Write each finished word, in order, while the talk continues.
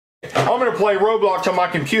it. I'm gonna play Roblox on my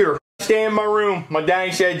computer. Stay in my room. My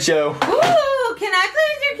daddy said so. Ooh, can I play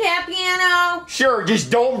with your cat piano? Sure, just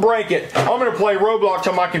don't break it. I'm gonna play Roblox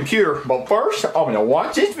on my computer. But first, I'm gonna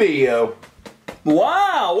watch this video.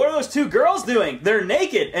 Wow, what are those two girls doing? They're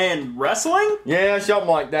naked and wrestling? Yeah, something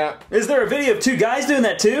like that. Is there a video of two guys doing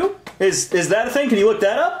that too? Is that a thing? Can you look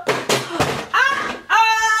that up?